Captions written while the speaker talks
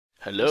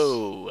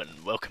Hello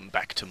and welcome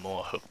back to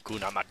more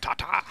Hakuna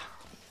Matata,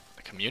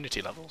 the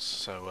community levels.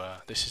 So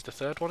this is the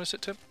third one, is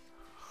it, Tim?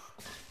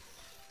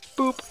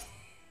 Boop.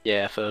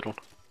 Yeah, third one.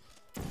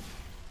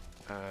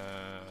 Okay.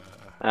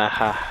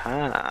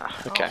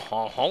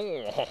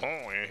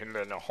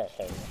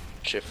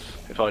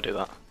 If I do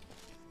that,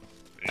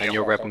 and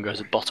your red one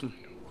goes at bottom.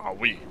 Are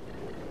we?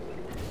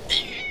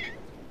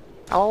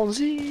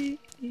 Alzi.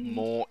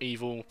 More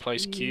evil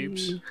place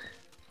cubes.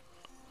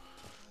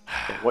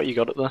 Okay, what you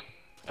got up there?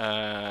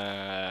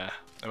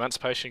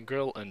 Emancipation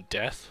Grill and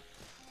Death.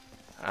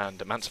 And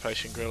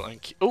Emancipation Grill and...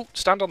 Oh,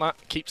 stand on that.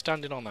 Keep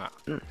standing on that.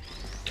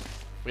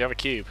 We have a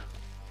cube.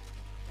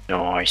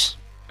 Nice.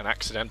 An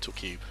accidental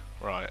cube.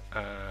 Right,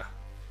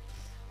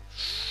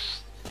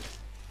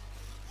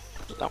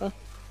 That one?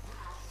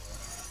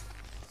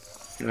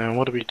 Now,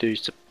 what do we do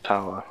to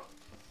power?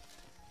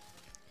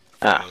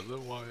 follow the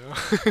wire.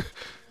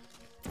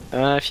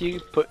 If you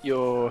put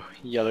your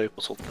yellow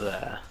bottle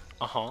there,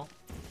 Uh-huh.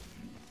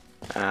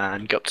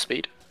 and go up to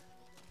speed,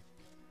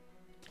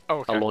 Oh,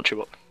 okay. I'll launch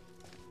you up.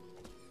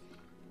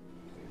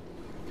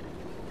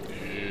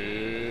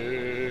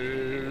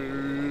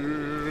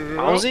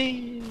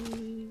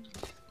 Alzi.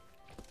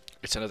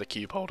 It's another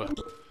cube holder.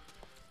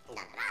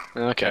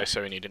 Okay.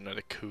 So we need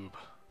another cube.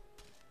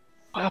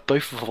 Why are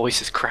both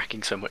voices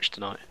cracking so much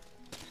tonight?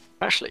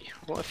 Actually,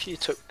 what if you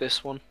took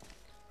this one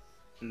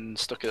and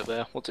stuck it up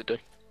there? What's it do?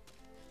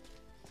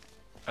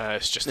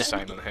 It's just the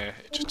same on here.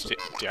 It just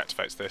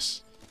deactivates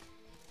this.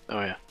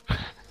 Oh yeah.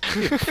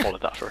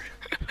 Followed that through.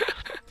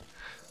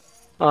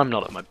 I'm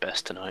not at my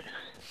best tonight.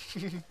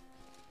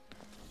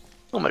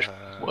 Not much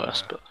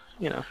worse, but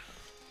you know.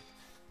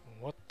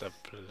 What the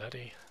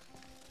bloody...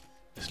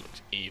 This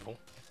looks evil.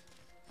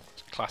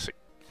 It's classic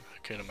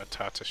Hakuna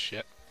Matata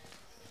shit.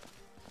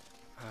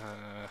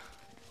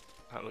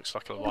 That looks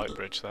like a light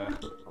bridge there.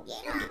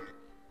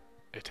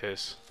 It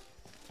is.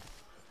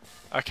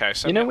 Okay,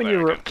 so you know when you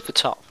were again. up the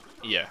top?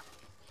 Yeah.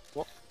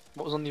 What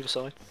was on the other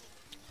side?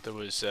 There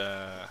was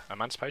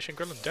Emancipation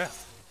Grill and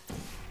Death.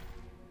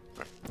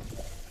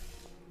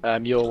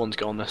 Your one's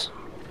got on this.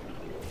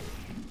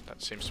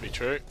 That seems to be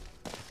true.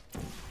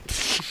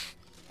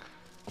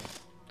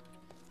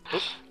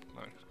 Oop.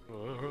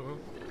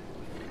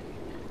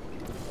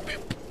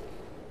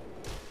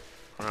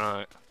 No.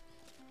 Right.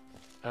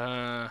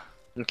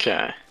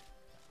 Okay.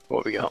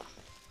 What we got?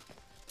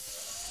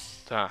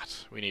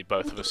 That. We need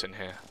both of us in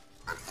here.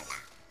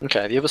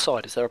 Okay, the other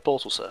side, is there a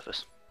portal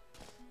surface?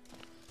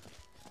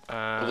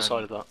 Other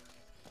side of that.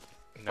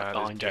 No, there's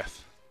behind you.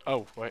 Death.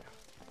 Oh, wait.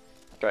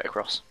 Straight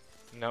across.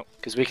 No.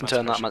 Because we can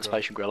turn that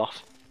Emancipation Emancipation Grill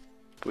off.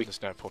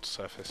 There's no portal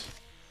surface.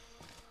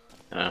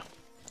 Oh.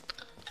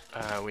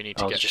 We need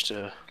to get... just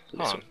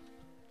Hold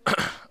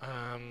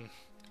on.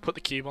 Put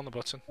the cube on the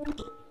button.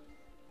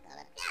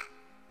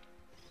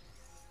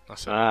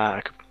 That's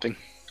it.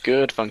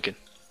 Good funkin'.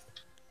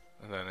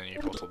 And then you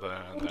portal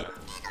there and there.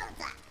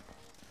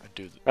 I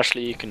do.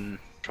 Actually, you can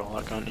control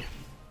that, can't you?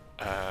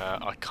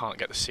 I can't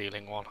get the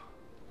ceiling one.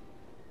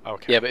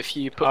 Okay. Yeah, but if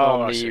you put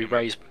Oh, on I see the what you mean.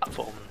 raised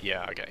platform.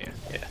 Yeah, I get you.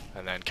 Yeah.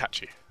 And then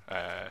catch you.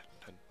 And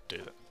do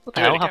that. What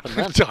Do the hell it again.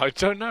 happened then? I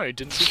don't know. It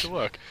didn't seem to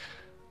work.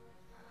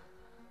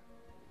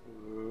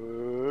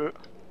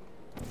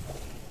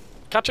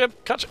 Catch him!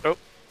 Catch him! Oh.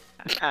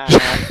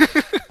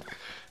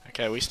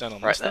 Okay, we stand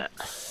on Right this there. then.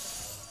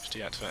 Just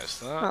deactivate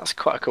that. That's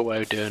quite a cool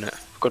way of doing it,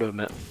 I've got to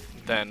admit.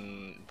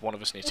 Then one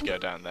of us needs to go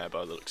down there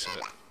by the looks of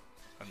it.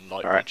 And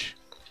light Alright. bridge.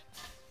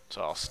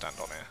 So I'll stand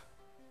on here.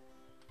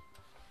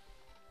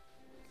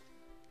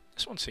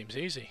 This one seems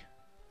easy.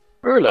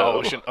 Really? Oh,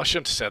 I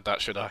shouldn't have said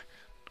that, should I?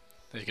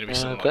 There's going to be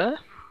some like, there?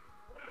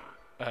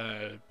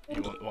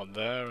 you want one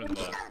there and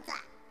there.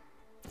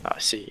 I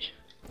see.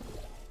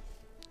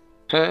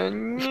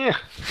 Yeah.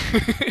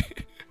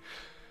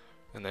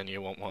 And then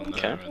you want one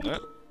Okay. there and there.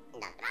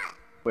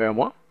 Where and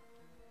what?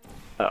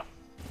 Oh.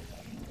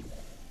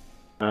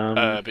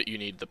 But you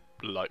need the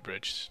light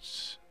bridge,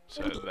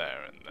 so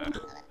there and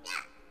there.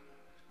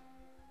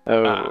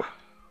 Oh. Ah.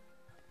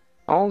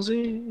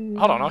 Aussie.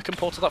 Hold on, I can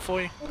portal that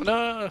for you.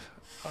 No.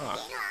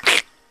 Ah.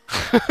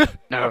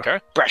 No. Okay.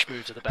 Brash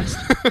moves are the best.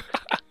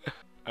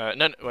 No,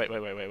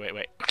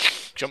 wait.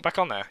 Jump back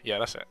on there. Yeah,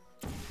 that's it.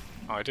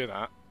 I do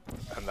that,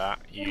 and that.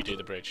 You do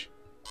the bridge.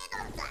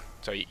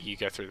 So you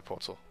go through the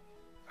portal,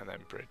 and then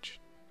bridge.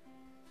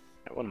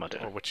 What am I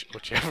doing? Or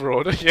whichever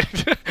order. Yeah.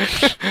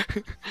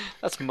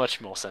 That's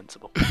much more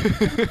sensible.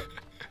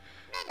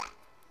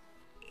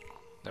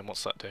 Then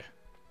what's that do?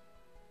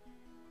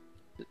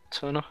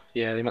 Turn off?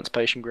 Yeah, the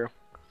Emancipation Grill.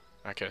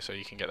 Okay, so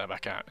you can get that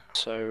back out.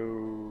 So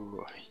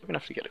you're gonna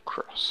have to get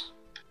across.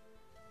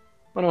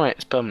 Oh no, wait,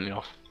 it's permanently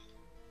off.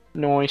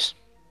 Nice.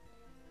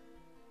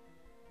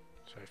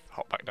 So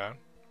hop back down.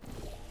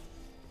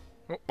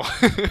 Oh.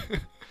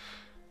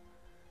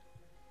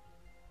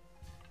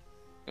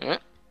 Yeah.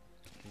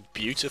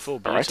 Beautiful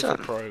Right then.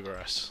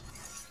 progress.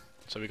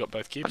 So we got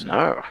both cubes.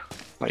 No,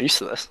 not used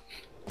to this.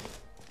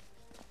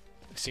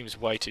 It seems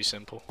way too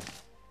simple.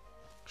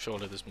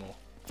 Surely there's more.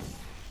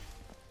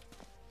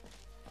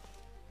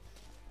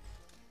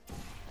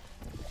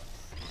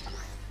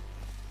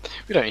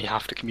 We don't even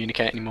have to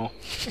communicate anymore.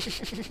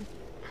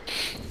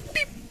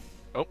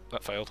 Oh,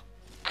 that failed.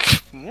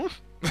 What?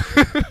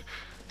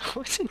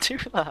 Why did it do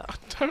that? I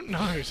don't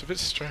know, it's a bit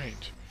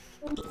strange.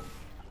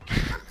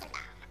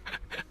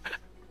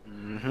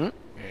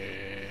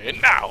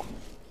 Now!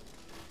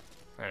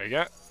 There we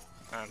go.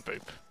 And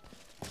boop.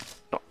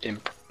 Not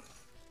imp.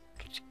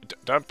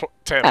 Don't put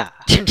Tim. Ah.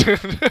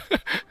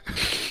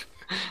 It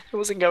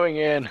wasn't going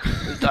in.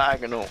 It was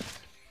diagonal.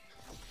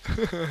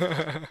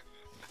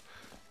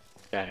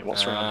 Okay,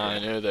 what's around I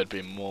here? knew there'd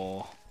be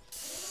more.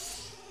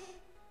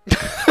 Did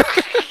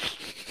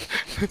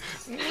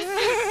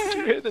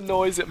you hear the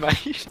noise it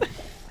made?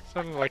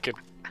 Sounded like a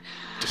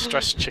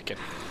distressed chicken.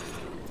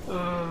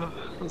 Oh,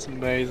 that's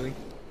amazing.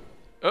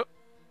 Oh,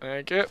 there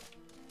you go.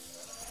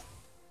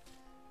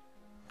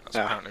 That's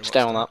Yeah, apparently stay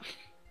on that.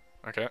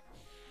 what's Okay.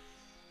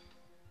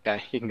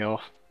 Okay, you can go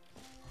off.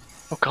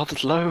 Oh god,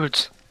 there's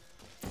loads!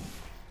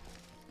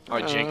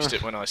 I jinxed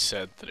it when I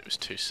said that it was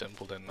too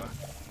simple, didn't I?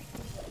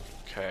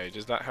 Okay,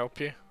 does that help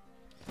you?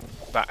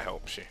 That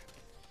helps you.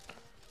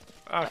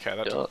 Okay,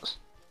 that does.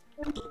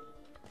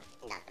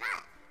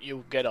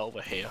 You'll get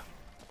over here.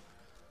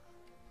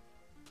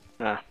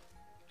 Ah,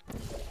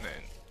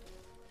 Then,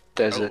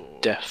 there's a Oh.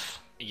 death.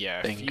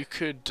 yeah, thing. if you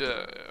could...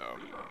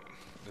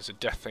 there's a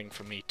death thing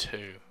for me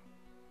too.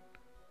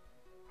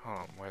 Hold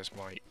on, where's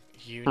my...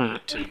 You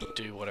need to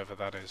do whatever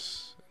that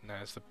is. And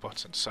there's the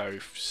button. So,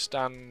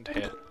 stand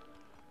here.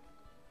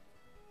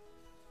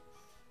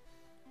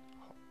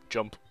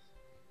 Jump.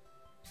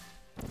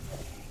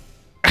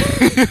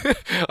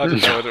 I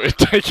don't know whether it'd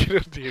take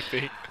it under your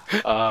feet.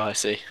 Ah, I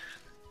see.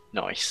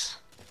 Nice.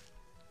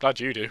 Glad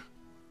you do.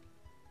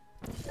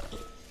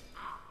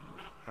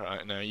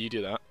 Alright, now you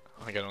do that.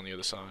 I get on the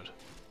other side.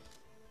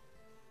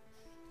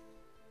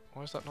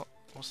 Why is that not...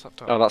 What's that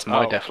done? Oh, that's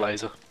my death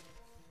laser.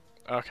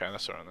 Okay,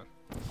 that's alright then.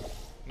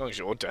 As long as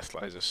your death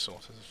laser's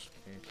sorted, it's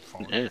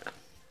fine. Yeah.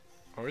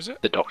 Or is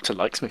it? The doctor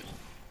likes me.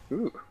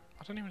 Ooh.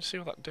 I don't even see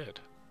what that did.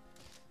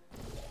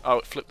 Oh,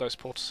 it flipped those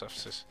portal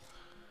surfaces.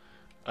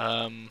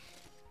 Oh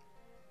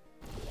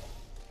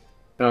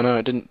no,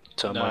 it didn't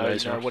turn my No,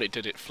 laser no, off. what it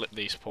did, it flipped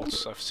these portal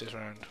surfaces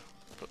around.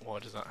 But why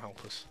does that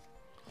help us?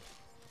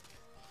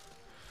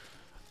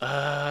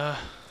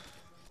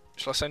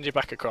 Shall I send you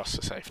back across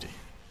for safety?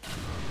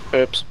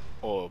 Oops.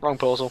 Or... Wrong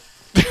portal.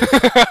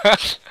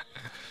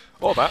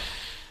 or that.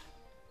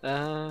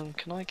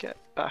 Can I get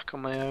back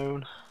on my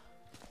own?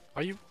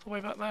 Are you all the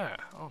way back there?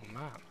 Oh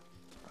man.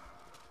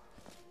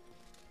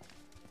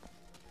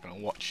 I'm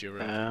gonna watch your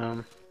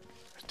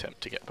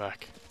attempt to get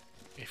back,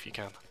 if you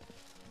can.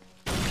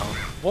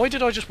 Why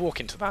did I just walk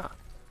into that?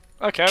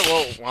 Okay,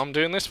 well, I'm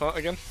doing this part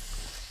again.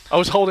 I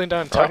was holding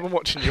down tab and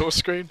watching your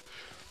screen.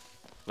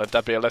 Let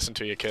that be a lesson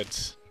to your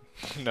kids.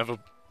 Never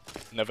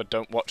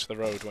don't watch the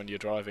road when you're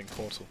driving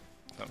Portal.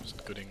 That was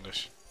good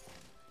English.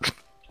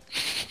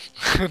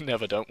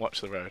 Never don't watch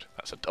the road.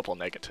 That's a double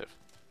negative.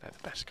 They're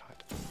the best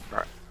kind.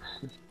 Right.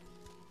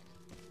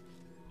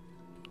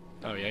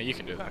 Oh yeah, you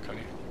can do that, can't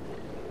you?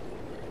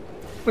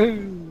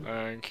 Woo.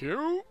 Thank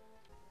you.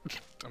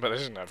 I bet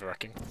this is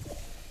nerve-wracking.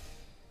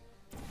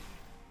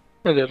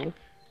 A little.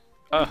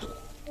 Ah,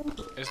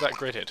 is that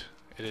gridded?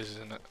 It is,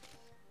 isn't it?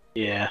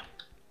 Yeah.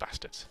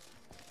 Bastards.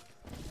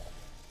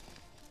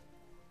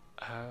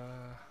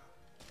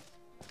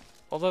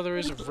 Although there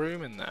is a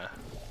room in there,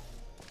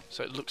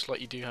 so it looks like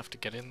you do have to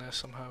get in there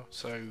somehow.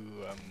 So,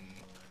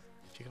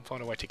 if you can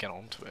find a way to get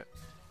onto it.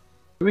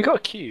 We got a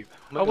cube.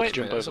 Oh wait,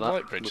 jump there's a over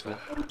light that. bridge there.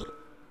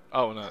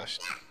 Oh no.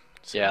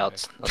 Yeah,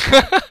 that's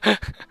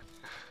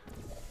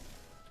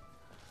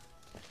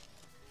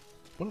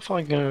What if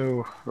I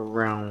go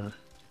around?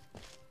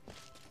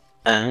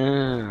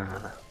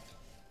 Ah.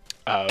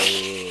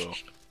 Oh.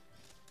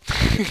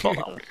 Not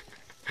that one.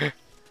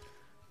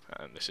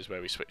 And this is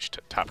where we switch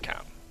to tab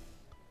cam.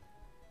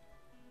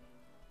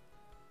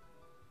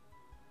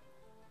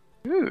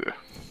 Ooh.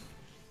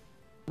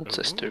 What's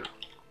this Ooh. do?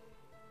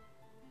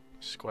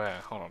 Square.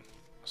 Hold on.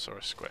 I saw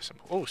a square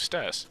symbol. Oh,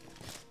 stairs.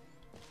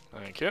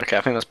 Thank you. Okay,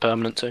 I think that's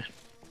permanent too.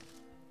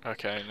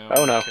 Okay, now.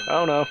 Oh no! we can-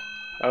 Oh no!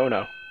 Oh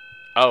no!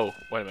 Oh,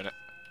 wait a minute.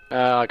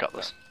 I got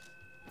this.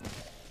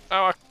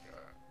 Oh,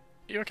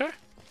 you okay?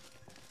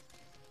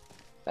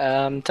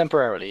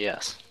 Temporarily,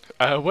 yes.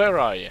 Where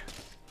are you?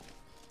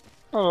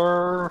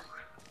 Oh.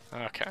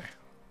 Okay.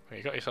 Well,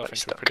 you got yourself Very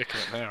into stuck. a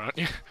predicament there, aren't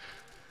you?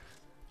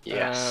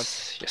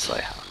 Yes. Yes,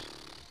 I have.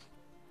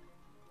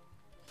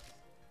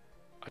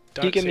 I Can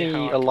don't you give see me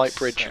how I a can light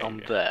bridge save on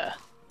you. there?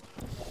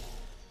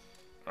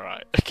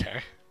 Right,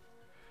 okay.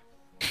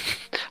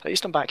 At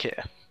least I'm back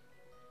here.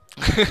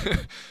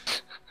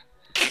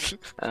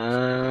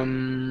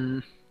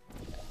 Um.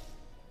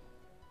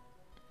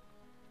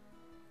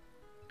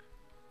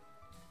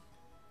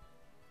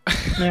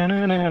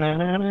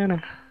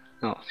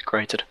 Oh, it's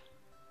grated.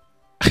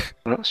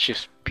 That's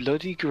just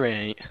bloody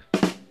great.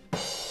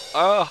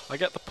 Ah, I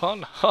get the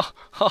pun. Ha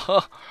ha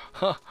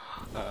ha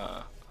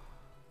ha.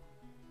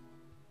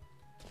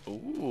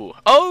 Ooh.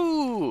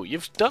 Oh,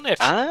 you've done it.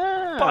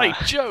 Ah! By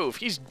Jove,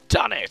 he's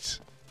done it.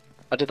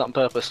 I did that on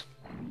purpose.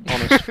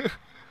 Honest.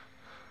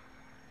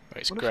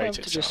 It's What if I have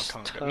grated, to so I just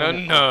can't go. turn No,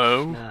 it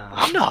no,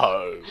 off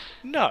no,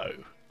 no.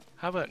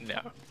 How about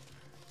no?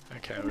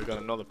 Okay, we've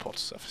got another portal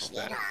surface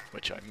there,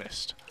 which I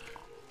missed.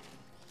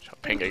 Shall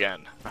ping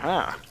again.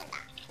 Aha.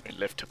 We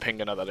live to ping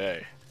another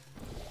day.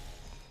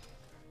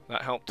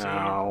 That helped too?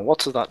 Now, what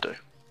does that do?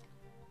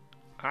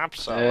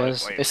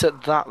 Absolutely. It's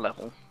at that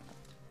level,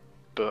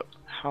 but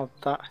how'd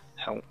that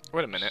help?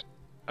 Wait a minute.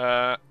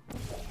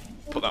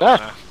 Put that Ah. on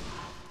there.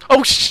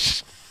 Oh,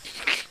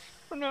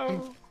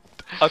 No.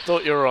 I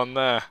thought you were on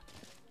there.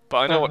 But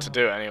I know what to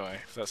do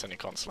anyway, if that's any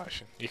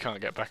consolation. You can't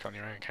get back on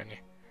your own, can you?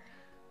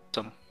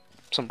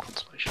 Some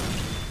consolation.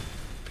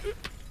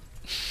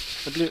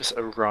 I believe it's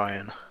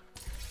Orion.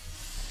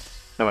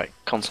 No wait,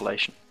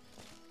 consolation.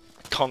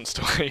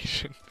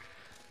 Constellation.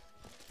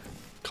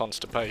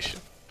 Constipation.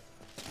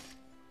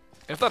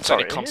 If that's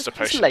Sorry, any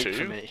constipation it's late to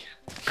for you. me.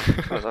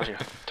 Oh, it's actually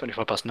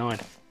 25 past 9.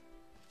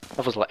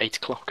 That was like 8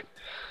 o'clock.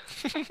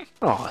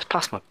 Oh, it's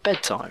past my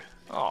bedtime.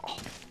 Oh,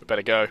 we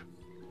better go.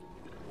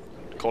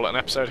 Call it an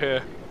episode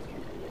here.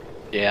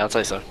 Yeah, I'd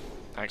say so.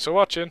 Thanks for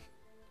watching.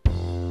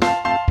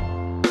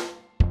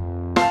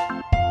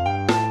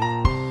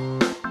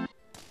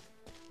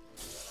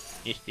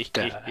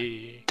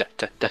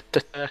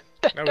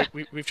 No,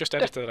 we've just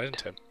edited that in,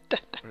 Tim.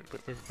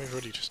 We've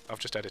already I've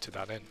just edited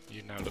that in.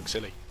 You now look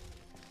silly.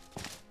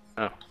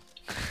 Oh.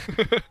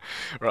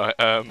 Right,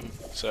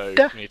 so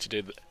you need to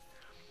do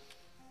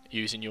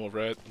using your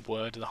word,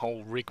 the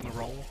whole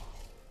rigmarole.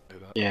 Do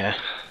that. Yeah.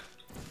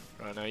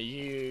 Right, now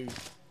you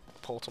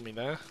portal me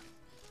there.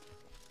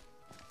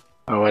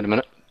 Oh, wait a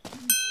minute.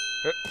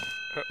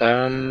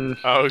 Oh,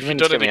 you you've need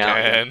to done it get me out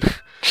again.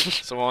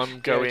 So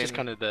I'm going just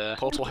kind of there.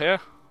 portal here.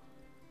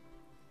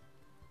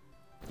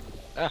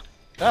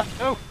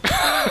 No!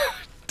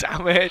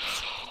 Damn it!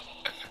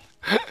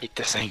 I hate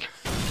this thing.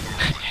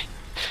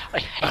 I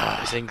hate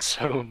this thing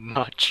so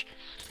much.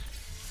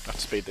 I have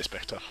to speed this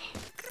bit up.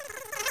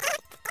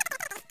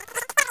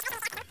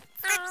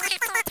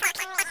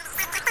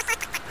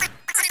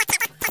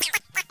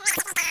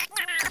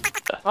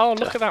 Oh,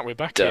 look at that, we're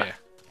back here.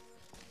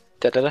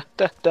 Da da da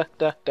da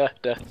da da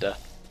da da.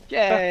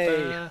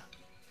 Yay!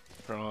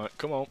 Right,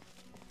 come on.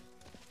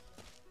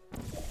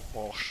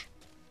 Wash.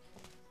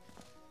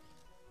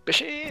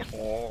 Bishy!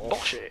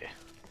 Wash. Boshy!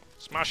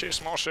 Smashy,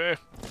 smashy.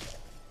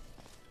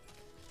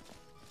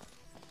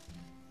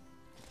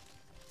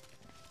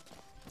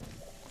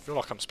 I feel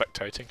like I'm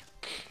spectating.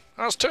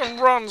 As Tim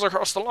runs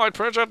across the light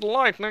bridge at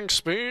lightning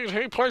speed,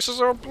 he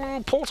places a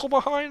blue portal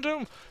behind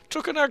him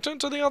to connect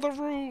into the other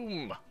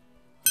room.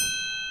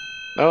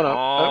 Oh no.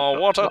 Oh,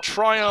 what a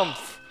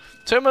triumph!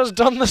 Tim has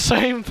done the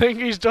same thing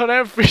he's done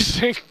every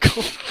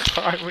single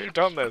time we've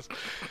done this.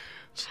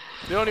 It's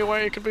the only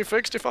way it can be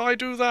fixed if I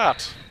do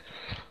that.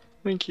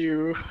 Thank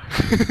you.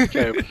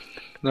 Okay.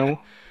 No.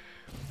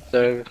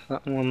 So,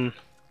 that one.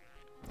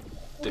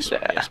 This there.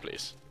 one, yes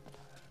please.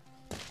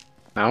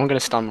 Now I'm going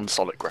to stand on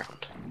solid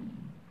ground.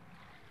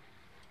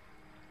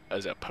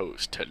 As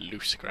opposed to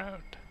loose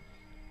ground.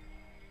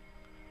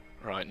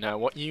 Right, now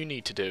what you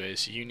need to do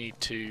is you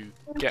need to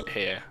get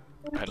here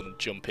and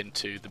jump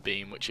into the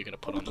beam which you're going to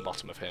put on the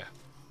bottom of here.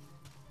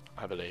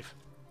 I believe.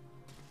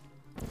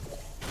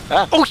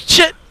 Ah. Oh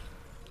shit!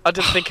 I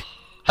didn't think.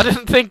 I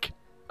didn't think.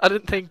 I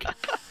didn't think.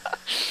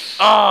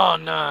 Oh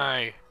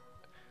no!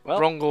 Well,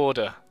 wrong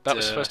order. That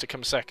was supposed to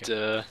come second.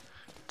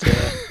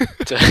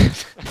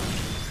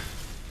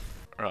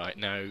 Right,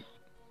 now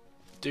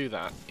do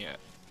that. Yeah.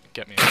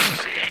 Get me out of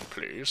this again,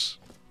 please.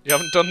 You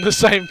haven't done the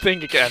same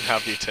thing again,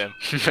 have you, Tim?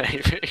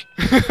 Maybe.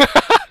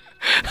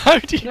 How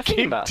do you Nothing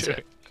keep about doing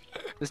it.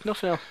 There's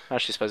nothing else. I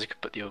actually suppose I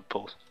could put the other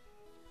pulls.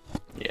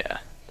 Yeah,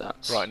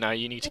 that's... Right, now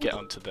you need to get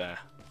onto there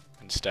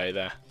and stay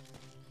there.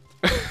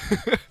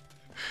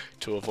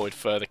 To avoid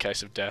further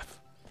case of death.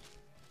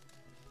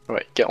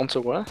 Wait, get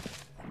onto where?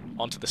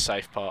 Onto the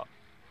safe part.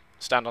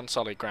 Stand on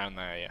solid ground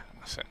there, yeah.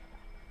 That's it.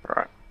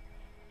 Right.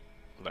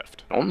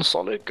 Left. On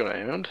solid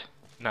ground.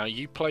 Now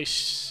you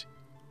place...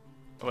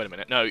 Oh, wait a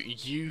minute. No,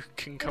 you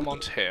can come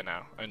onto here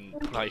now and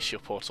place your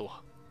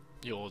portal.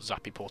 Your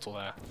zappy portal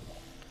there.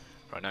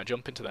 Right, now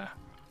jump into there.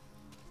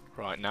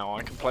 Right, now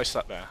I can place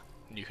that there.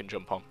 And you can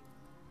jump on.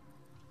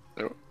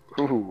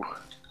 Ooh.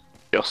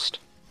 Just.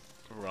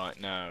 Right,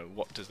 now,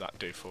 what does that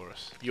do for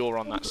us? You're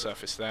on that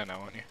surface there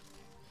now, aren't you?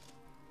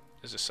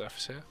 There's a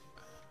surface here.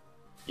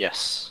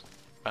 Yes.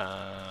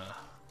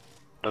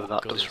 Whatever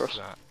that does for us.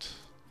 That?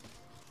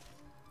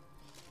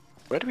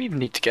 Where do we even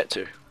need to get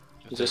to?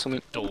 Is there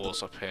something?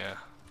 Doors up here.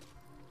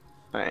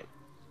 Right.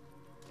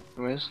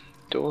 Where's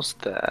doors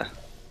there?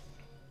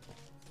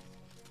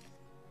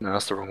 No,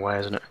 that's the wrong way,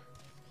 isn't it?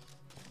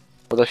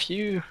 Well, if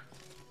you...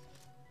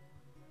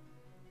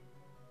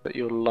 But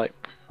your light...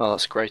 Oh,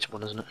 that's a greater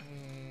one, isn't it?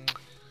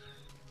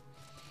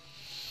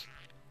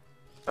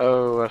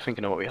 Oh, I think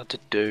I know what we had to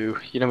do.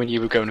 You know when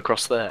you were going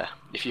across there?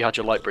 If you had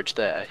your light bridge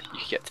there, you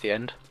could get to the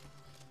end.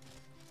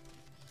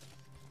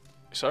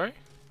 Sorry?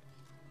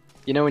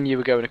 You know when you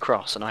were going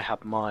across and I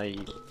had my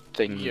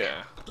thing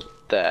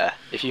there?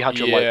 If you had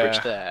your light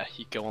bridge there,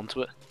 you'd go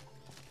onto it.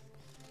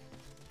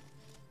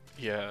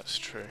 Yeah, that's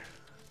true.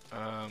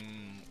 Oh,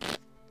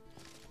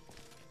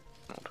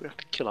 do we have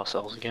to kill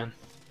ourselves again?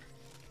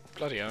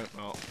 Bloody hope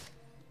not.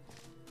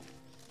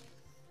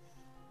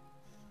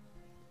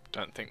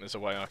 Don't think there's a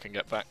way I can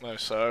get back though,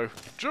 so...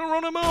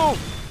 Geronimo!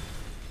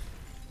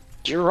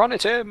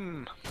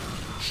 Geronitim!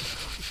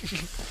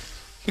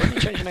 Why did you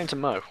change your name to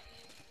Mo?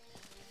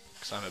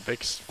 Because I'm a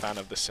big fan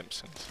of The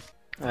Simpsons.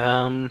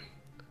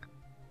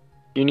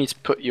 You need to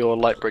put your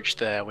light bridge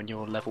there when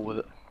you're level with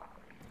it.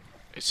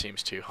 It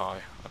seems too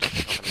high. I don't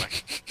think I can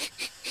make it.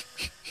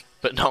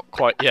 But not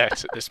quite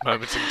yet at this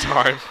moment in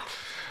time.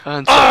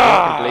 And so you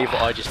can believe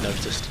what I just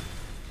noticed.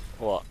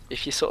 What?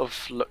 If you sort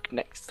of look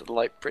next to the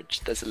light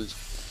bridge, there's a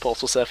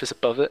portal surface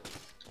above it.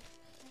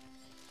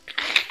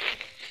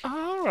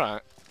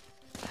 Alright.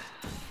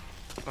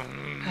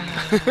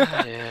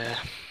 Yeah.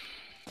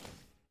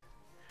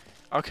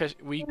 Okay,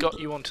 we got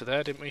you onto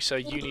there, didn't we? So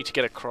you need to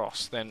get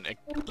across, then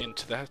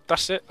into there.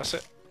 That's it, that's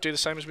it. Do the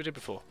same as we did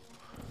before.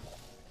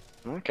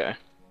 Okay.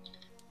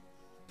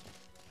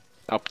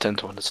 I'll pretend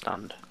to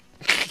understand.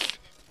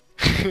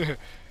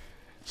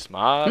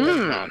 Smart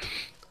and mad.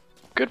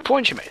 Good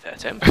point you made there,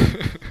 Tim.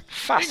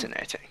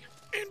 Fascinating.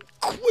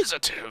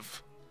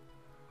 Inquisitive!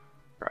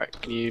 Right,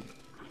 can you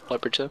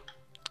light bridge there?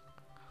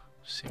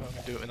 See if I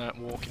can do it without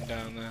walking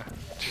down there.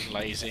 Too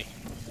lazy.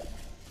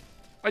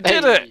 I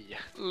did it!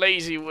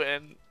 Lazy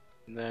win.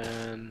 And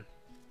then...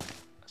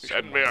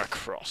 Send me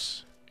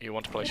across. You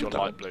want to place your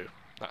light blue.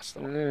 That's the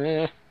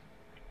one.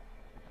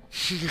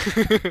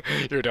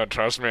 You don't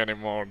trust me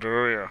anymore, do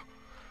you?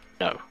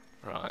 No.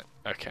 Right,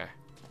 okay.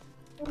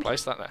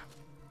 Place that there.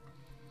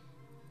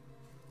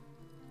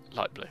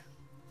 Light blue.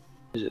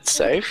 Is it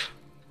safe?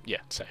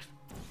 Yeah, safe.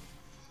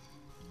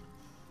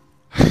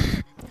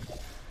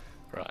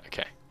 Right,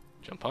 okay.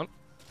 Jump on.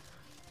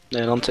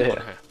 Then onto Jump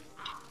here.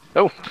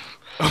 on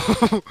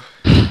Oh!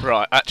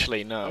 Right,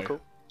 actually, no. Oh,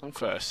 cool. Oh,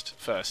 cool.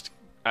 First,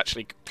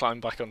 actually climb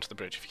back onto the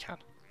bridge if you can.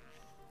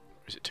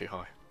 Or is it too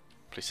high?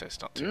 Please say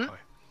it's not too high.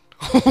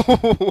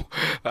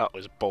 That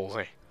was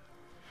ballsy.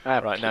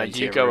 Right, now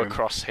you go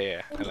across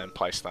here and then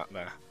place that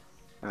there.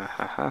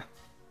 Oh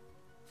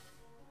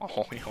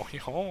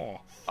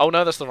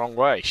no, that's the wrong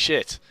way.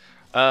 Shit.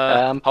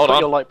 Hold put on.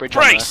 your light bridge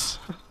Brace!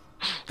 on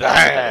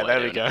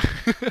There we go.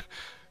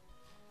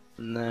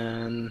 And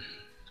then...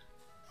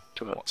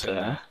 What's in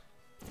there?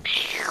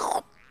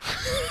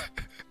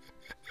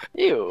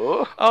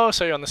 Ew. Oh,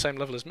 so you're on the same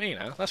level as me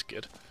now. That's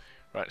good.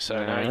 Right,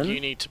 so now And? you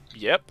need to...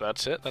 Yep,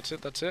 that's it.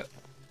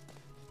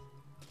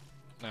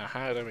 Now,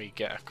 how do we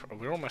get across?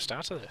 We're almost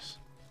out of this.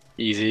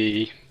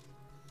 Easy.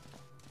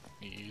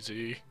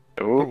 Easy.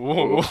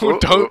 Oh,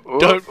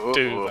 Don't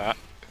do that.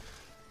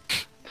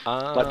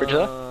 Light bridge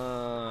there?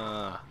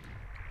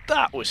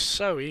 That was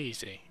so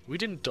easy. We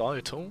didn't die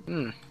at all.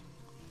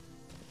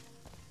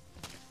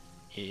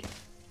 Yeah.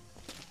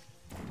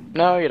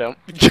 No, you don't.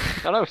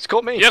 Oh no, it's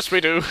caught me. Yes,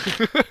 we do.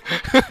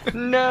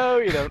 No,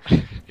 you don't.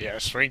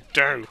 Yes, we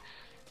do.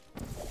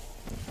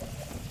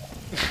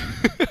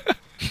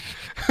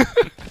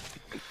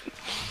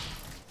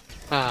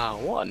 Ah,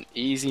 what an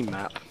easy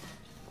map.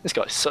 This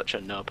guy's such a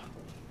nub.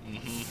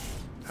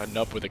 A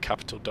nub with a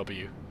capital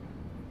W.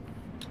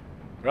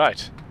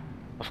 Right.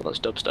 I thought that was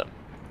dubstep.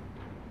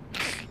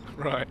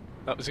 Right.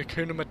 That was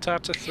Hakuna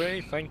Matata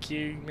 3. Thank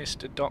you,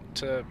 Mr.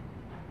 Doctor.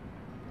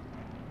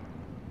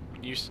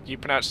 You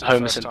pronounced it the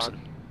Homer first Simpson.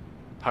 time.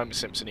 Homer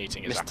Simpson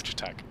eating his Mr. aperture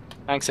tag.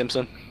 Thanks,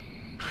 Simpson.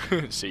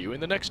 See you in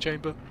the next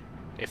chamber,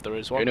 if there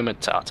is one. Hakuna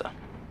Matata.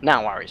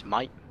 Now, Aries,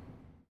 mate.